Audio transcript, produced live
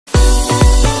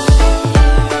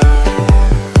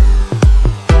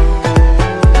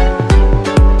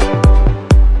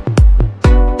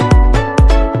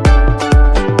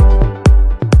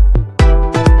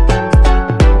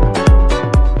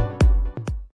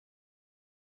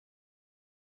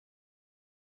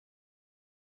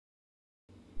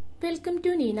Welcome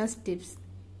to നീനാസ് tips.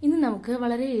 ഇന്ന് നമുക്ക്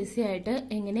വളരെ ഈസി ആയിട്ട്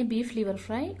എങ്ങനെ ബീഫ് ലിവർ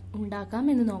ഫ്രൈ ഉണ്ടാക്കാം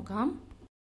എന്ന് നോക്കാം.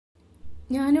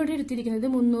 ഞാനിവിടെ എടുത്തിരിക്കുന്നത്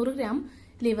 300 ഗ്രാം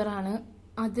ലിവറാണ്.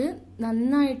 അത്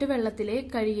നന്നായിട്ട് വെള്ളത്തിൽ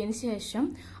കഴുകിയതിന് ശേഷം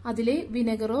അതിൽ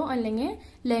വിനെഗറോ അല്ലെങ്കിൽ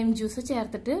ലൈം ജ്യൂസോ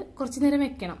ചേർത്തിട്ട് കുറച്ച് നേരം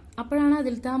വെക്കണം. അപ്പോഴാണ്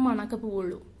അതിലത്തെ ആ മണമൊക്കെ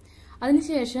പോവുള്ളൂ.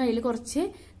 അതിനുശേഷം അതിൽ കുറച്ച്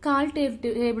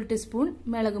 1/4 ടേബിൾ ടീസ്പൂൺ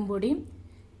മുളകും പൊടിയും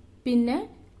പിന്നെ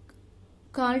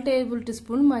 1/4 ടേബിൾ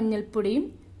ടീസ്പൂൺ മഞ്ഞൾപ്പൊടിയും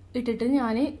ഇട്ടിട്ട്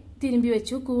ഞാൻ തിരുമ്പി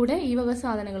വെച്ചു. കൂടെ ഈ വക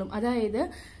സാധനങ്ങളും, അതായത്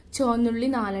ചുവന്നുള്ളി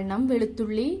 4 എണ്ണം,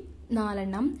 വെളുത്തുള്ളി 4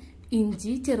 എണ്ണം,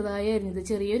 ഇഞ്ചി ചെറുതായി അരിഞ്ഞത്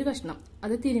ചെറിയൊരു കഷ്ണം,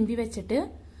 അത് തിരുമ്പി വെച്ചിട്ട്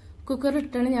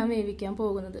കുക്കറിലിട്ടാണ് ഞാൻ വേവിക്കാൻ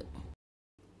പോകുന്നത്.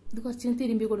 ഇത് കുറച്ച്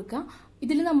തിരുമ്പി കൊടുക്കാം.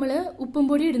 ഇതിൽ നമ്മൾ ഉപ്പും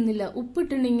പൊടി ഇടുന്നില്ല.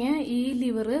 ഉപ്പിട്ടുണ്ടെങ്കിൽ ഈ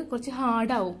ലിവർ കുറച്ച്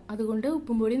ഹാർഡാവും. അതുകൊണ്ട്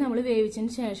ഉപ്പും പൊടി നമ്മൾ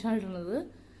വേവിച്ചതിന് ശേഷമാണ് ഇടുന്നത്.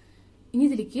 ഇനി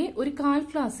ഇതിലേക്ക് ഒരു 1/4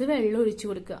 ഗ്ലാസ് വെള്ളം ഒഴിച്ചു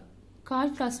കൊടുക്കുക.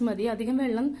 1/4 ഗ്ലാസ് മതി, അധികം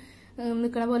വെള്ളം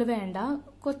നിൽക്കണ പോലെ വേണ്ട.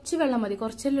 കുറച്ച് വെള്ളം മതി,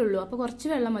 കുറച്ചല്ലേ ഉള്ളൂ, അപ്പോൾ കുറച്ച്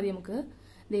വെള്ളം മതി. നമുക്ക്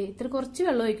ഇത്ര കുറച്ച്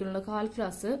വെള്ളം ഒഴിക്കണുള്ളൂ, 1/4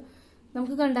 ഗ്ലാസ്.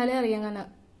 നമുക്ക് കണ്ടാലേ അറിയാൻ, കാരണം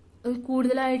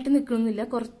കൂടുതലായിട്ട് നിൽക്കണമെന്നില്ല,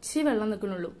 കുറച്ച് വെള്ളം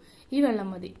നിൽക്കണുള്ളൂ. ഈ വെള്ളം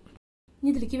മതി. ഇനി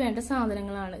ഇതിലേക്ക് വേണ്ട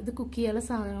സാധനങ്ങളാണ്, ഇത് കുക്ക് ചെയ്യാനുള്ള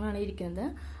സാധനങ്ങളാണ് ഇരിക്കുന്നത്.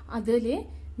 അതിൽ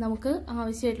നമുക്ക്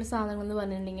ആവശ്യമായിട്ടുള്ള സാധനങ്ങൾ എന്ന്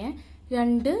പറഞ്ഞിട്ടുണ്ടെങ്കിൽ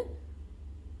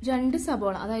രണ്ട്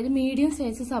സബോള, അതായത് മീഡിയം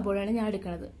സൈസ് സബോളയാണ് ഞാൻ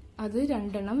എടുക്കുന്നത്. അത്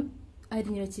 2 എണ്ണം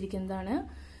അരിഞ്ഞു വെച്ചിരിക്കുന്നതാണ്.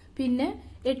 പിന്നെ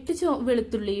 8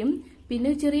 വെളുത്തുള്ളിയും പിന്നെ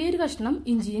ചെറിയൊരു കഷ്ണം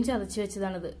ഇഞ്ചിയും ചതച്ച്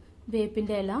വെച്ചതാണിത്.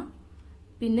 വേപ്പിന്റെ ഇല,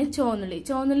 പിന്നെ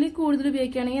ചുവന്നുള്ളി കൂടുതൽ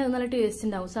ഉപയോഗിക്കുകയാണെങ്കിൽ അത് നല്ല ടേസ്റ്റ്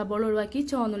ഉണ്ടാവും. സബോള ഒഴിവാക്കി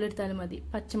ചുവന്നുള്ളി എടുത്താലും മതി.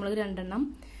 പച്ചമുളക് 2 എണ്ണം,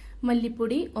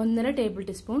 മല്ലിപ്പൊടി 1.5 ടേബിൾ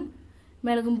ടീസ്പൂൺ,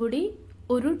 മുളകും പൊടി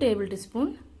 1 ടേബിൾ ടീസ്പൂൺ,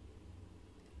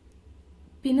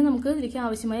 പിന്നെ നമുക്ക് ഇതിലേക്ക്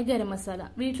ആവശ്യമായ ഗരം മസാല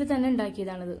വീട്ടിൽ തന്നെ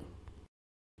ഉണ്ടാക്കിയതാണിത്,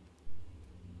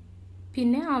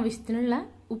 പിന്നെ ആവശ്യത്തിനുള്ള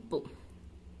ഉപ്പും.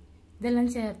 ഇതെല്ലാം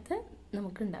ചേർത്ത്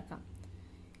നമുക്ക് ഉണ്ടാക്കാം.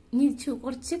 ഇനി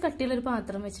കുറച്ച് കട്ടിയുള്ളൊരു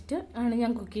പാത്രം വെച്ചിട്ട് ആണ്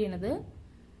ഞാൻ കുക്ക് ചെയ്യണത്.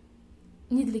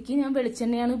 ഇനി ഇതിലേക്ക് ഞാൻ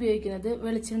വെളിച്ചെണ്ണയാണ് ഉപയോഗിക്കുന്നത്.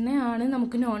 വെളിച്ചെണ്ണയാണ്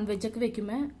നമുക്ക് നോൺ വെജ് ഒക്കെ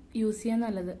വെക്കുമ്പോൾ യൂസ് ചെയ്യാൻ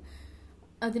നല്ലത്.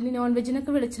 അതിന് നോൺ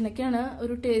വെജിനൊക്കെ വെളിച്ചെണ്ണയ്ക്കാണ്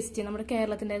ഒരു ടേസ്റ്റ്, നമ്മുടെ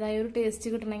കേരളത്തിൻ്റെതായ ഒരു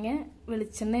ടേസ്റ്റ് കിട്ടണമെങ്കിൽ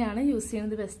വെളിച്ചെണ്ണയാണ് യൂസ്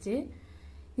ചെയ്യുന്നത് ബെസ്റ്റ്.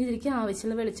 ഇനി ഇതിലേക്ക്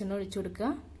ആവശ്യമുള്ള വെളിച്ചെണ്ണ ഒഴിച്ചു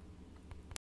കൊടുക്കുക.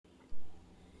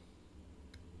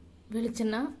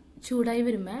 വെളിച്ചെണ്ണ ചൂടായി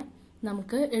വരുമ്പോൾ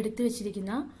നമുക്ക് എടുത്തു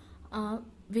വെച്ചിരിക്കുന്ന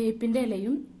വേപ്പിന്റെ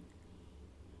ഇലയും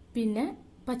പിന്നെ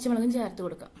പച്ചമുളകും ചേർത്ത്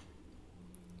കൊടുക്കാം.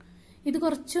 ഇത്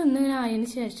കുറച്ചൊന്ന് ആയതിനു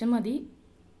ശേഷം മതി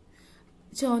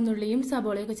ചുവന്നുള്ളിയും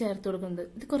സബോളയും ഒക്കെ ചേർത്ത് കൊടുക്കുന്നത്.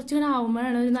 ഇത് കുറച്ചിങ്ങനെ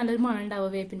ആവുമ്പോഴാണ് ഒരു നല്ലൊരു മണം ഉണ്ടാവുക.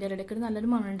 വേപ്പിന്റെ ഇലയ്ക്ക് നല്ലൊരു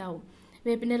മണം ഉണ്ടാവും.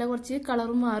 വേപ്പിന്റെ ഇല കുറച്ച്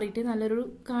കളറും മാറിയിട്ട് നല്ലൊരു,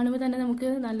 കാണുമ്പോൾ തന്നെ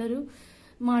നമുക്ക് നല്ലൊരു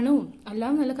മണവും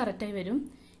എല്ലാം നല്ല കറക്റ്റായി വരും.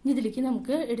 ഇനി ഇതിലേക്ക്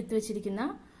നമുക്ക് എടുത്തു വെച്ചിരിക്കുന്ന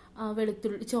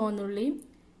ചുവന്നുള്ളിയും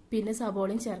പിന്നെ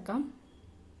സബോളയും ചേർക്കാം.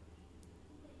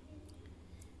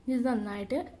 ഇത്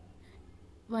നന്നായിട്ട്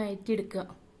വഴറ്റിയെടുക്കുക.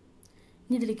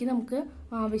 ഇനി ഇതിലേക്ക് നമുക്ക്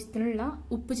ആവശ്യത്തിനുള്ള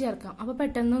ഉപ്പ് ചേർക്കാം. അപ്പോൾ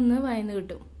പെട്ടെന്നൊന്ന് വഴന്ന്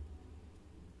കിട്ടും.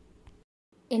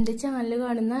 എൻ്റെ ചാനൽ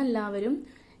കാണുന്ന എല്ലാവരും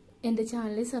എൻ്റെ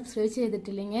ചാനൽ സബ്സ്ക്രൈബ്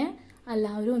ചെയ്തിട്ടില്ലെങ്കിൽ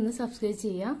എല്ലാവരും ഒന്ന് സബ്സ്ക്രൈബ്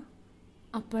ചെയ്യുക.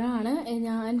 അപ്പോഴാണ്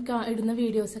ഞാൻ ഇടുന്ന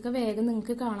വീഡിയോസൊക്കെ വേഗം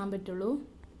നിങ്ങൾക്ക് കാണാൻ പറ്റുള്ളൂ.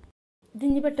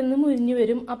 ഇതിനി പെട്ടെന്ന് മുരിഞ്ഞു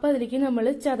വരും. അപ്പോൾ അതിലേക്ക് നമ്മൾ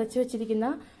ചതച്ച് വെച്ചിരിക്കുന്ന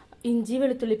ഇഞ്ചി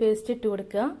വെളുത്തുള്ളി പേസ്റ്റ് ഇട്ട്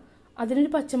കൊടുക്കുക.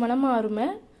 അതിനൊരു പച്ചമണം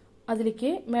മാറുമ്പോൾ അതിലേക്ക്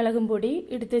മുളകും പൊടി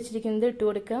എടുത്ത് വെച്ചിരിക്കുന്നത് ഇട്ട്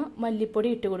കൊടുക്കുക, മല്ലിപ്പൊടി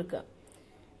ഇട്ട് കൊടുക്കുക.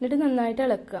 എന്നിട്ട് നന്നായിട്ട്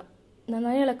ഇളക്കുക.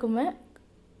 നന്നായി ഇളക്കുമ്പോൾ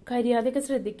കരിയാതെയൊക്കെ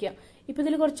ശ്രദ്ധിക്കുക. ഇപ്പം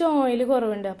ഇതിൽ കുറച്ച് ഓയിൽ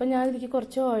കുറവുണ്ട്, അപ്പം ഞാൻ ഇതിലേക്ക്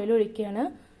കുറച്ച് ഓയിൽ ഒഴിക്കുകയാണ്.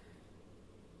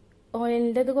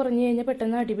 ഓയിലിൻ്റെ ഇത് കുറഞ്ഞു കഴിഞ്ഞാൽ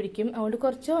പെട്ടെന്ന് അടി പിടിക്കും, അതുകൊണ്ട്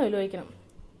കുറച്ച് ഓയിൽ ഒഴിക്കണം.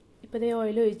 ഇപ്പം ഇതേ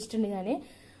ഓയിൽ ഒഴിച്ചിട്ടുണ്ട് ഞാൻ.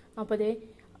 അപ്പോൾ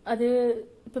അത്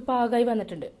ഇപ്പം പാകമായി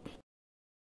വന്നിട്ടുണ്ട്.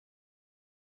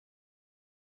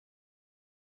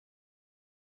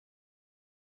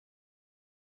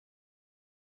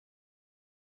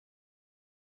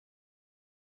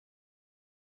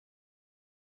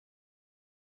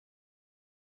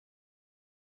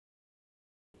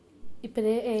 ഇപ്പം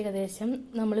ഏകദേശം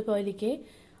നമ്മളിപ്പോൾ അതിലേക്ക്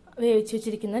വേവിച്ച്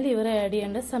വെച്ചിരിക്കുന്ന ലിവർ ആഡ്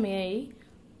ചെയ്യേണ്ട സമയമായി.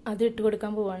 അത് ഇട്ട്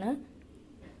കൊടുക്കാൻ പോവാണ്.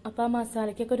 അപ്പോൾ ആ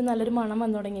മസാലയ്ക്കൊക്കെ ഒരു നല്ലൊരു മണം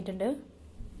വന്നു തുടങ്ങിയിട്ടുണ്ട്.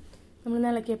 നമ്മൾ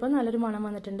ഇളക്കിയപ്പോൾ നല്ലൊരു മണം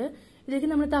വന്നിട്ടുണ്ട്. ഇതിലേക്ക്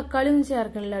നമ്മൾ തക്കാളി ഒന്നും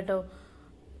ചേർക്കണില്ല കേട്ടോ.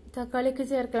 തക്കാളിയൊക്കെ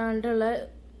ചേർക്കാണ്ടുള്ള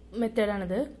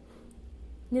മെത്തേഡാണിത്.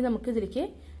 ഇനി നമുക്ക് ഇതിലേക്ക്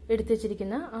എടുത്തു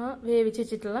വെച്ചിരിക്കുന്ന ആ വേവിച്ച്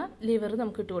വെച്ചിട്ടുള്ള ലിവർ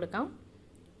നമുക്ക് ഇട്ട് കൊടുക്കാം.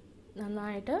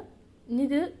 നന്നായിട്ട് ഇനി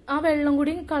ഇത് ആ വെള്ളം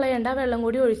കൂടി കളയണ്ട, ആ വെള്ളം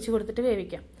കൂടി ഒഴിച്ചു കൊടുത്തിട്ട്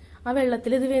വേവിക്കാം. ആ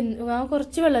വെള്ളത്തിൽ ഇത്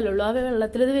കുറച്ച് വെള്ളമല്ലേ ഉള്ളൂ, ആ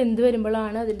വെള്ളത്തിൽ ഇത് വെന്ത്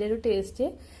വരുമ്പോഴാണ് അതിൻ്റെ ഒരു ടേസ്റ്റ്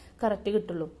കറക്റ്റ്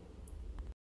കിട്ടുള്ളൂ.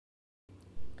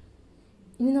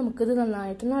 ഇനി നമുക്കിത്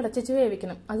നന്നായിട്ട് അടച്ചു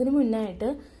വേവിക്കണം. അതിന് മുന്നായിട്ട്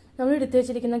നമ്മൾ എടുത്തു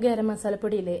വെച്ചിരിക്കുന്ന ഗരം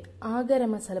മസാലപ്പൊടിയില്ലേ, ആ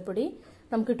ഗരം മസാലപ്പൊടി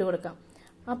നമുക്ക് ഇട്ട് കൊടുക്കാം.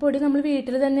 ആ പൊടി നമ്മൾ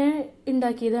വീട്ടിൽ തന്നെ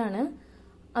ഉണ്ടാക്കിയതാണ്.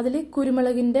 അതിൽ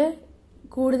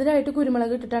കൂടുതലായിട്ട്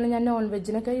കുരുമുളക് ഇട്ടിട്ടാണ് ഞാൻ നോൺ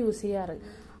വെജിനൊക്കെ യൂസ് ചെയ്യാറ്.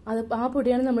 ആ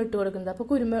പൊടിയാണ് നമ്മൾ ഇട്ട് കൊടുക്കുന്നത്. അപ്പോൾ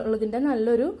കുരുമുളകിൻ്റെ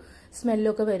നല്ലൊരു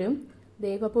സ്മെല്ലൊക്കെ വരും. ദേ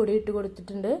ഇപ്പോൾ പൊടി ഇട്ട്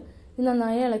കൊടുത്തിട്ടുണ്ട്. ഇത്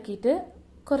നന്നായി ഇളക്കിയിട്ട്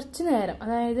കുറച്ച് നേരം,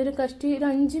 അതായത് ഒരു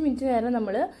 5 മിനിറ്റ് നേരം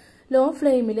നമ്മൾ ലോ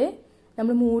ഫ്ലെയിമിൽ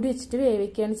നമ്മൾ മൂടി വെച്ചിട്ട്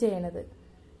വേവിക്കുകയാണ് ചെയ്യണത്.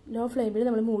 ലോ ഫ്ലെയിമിൽ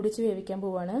നമ്മൾ മൂടി വെച്ച് വേവിക്കാൻ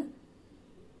പോവാണ്.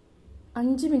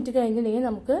 5 മിനിറ്റ് കഴിഞ്ഞിട്ടുണ്ടെങ്കിൽ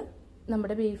നമുക്ക്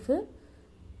നമ്മുടെ ബീഫ്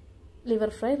ലിവർ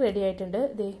ഫ്രൈ റെഡി ആയിട്ടുണ്ട്.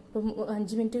 ദേ ഇപ്പം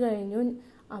 5 മിനിറ്റ് കഴിഞ്ഞു.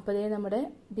 അപ്പോൾ ദേ നമ്മുടെ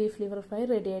ബീഫ് ലിവർ ഫ്രൈ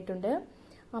റെഡി ആയിട്ടുണ്ട്.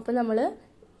 അപ്പോൾ നമ്മൾ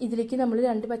ഇതിലേക്ക് നമ്മൾ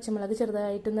 2 പച്ചമുളക്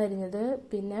ചെറുതായിട്ടൊന്ന് അരിഞ്ഞത്,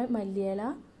 പിന്നെ മല്ലിയില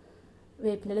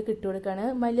വേപ്പിനില ഇട്ട് കൊടുക്കുകയാണ്.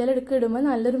 മല്ലിയില ഇടുമ്പോൾ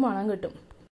നല്ലൊരു മണം കിട്ടും.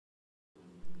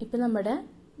 ഇപ്പം നമ്മുടെ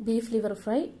ബീഫ് ലിവർ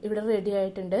ഫ്രൈ ഇവിടെ റെഡി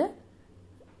ആയിട്ടുണ്ട്.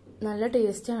 നല്ല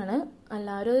ടേസ്റ്റാണ്.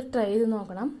 എല്ലാവരും അത് ട്രൈ ചെയ്ത്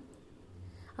നോക്കണം.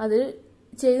 അത്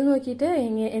ചെയ്ത് നോക്കിയിട്ട്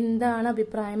എന്താണ്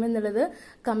അഭിപ്രായം എന്നുള്ളത്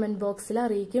കമൻറ്റ് ബോക്സിൽ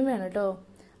അറിയിക്കും വേണം കേട്ടോ.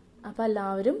 അപ്പോൾ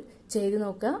എല്ലാവരും ചെയ്ത്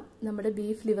നോക്കുക. നമ്മുടെ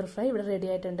ബീഫ് ലിവർ ഫ്രൈ ഇവിടെ റെഡി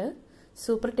ആയിട്ടുണ്ട്.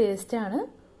 സൂപ്പർ ടേസ്റ്റാണ്.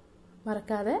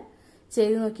 മറക്കാതെ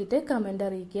ചെയ്ത് നോക്കിയിട്ട് കമൻറ്റ്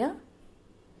അറിയിക്കുക.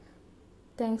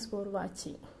 Thanks for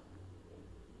watching.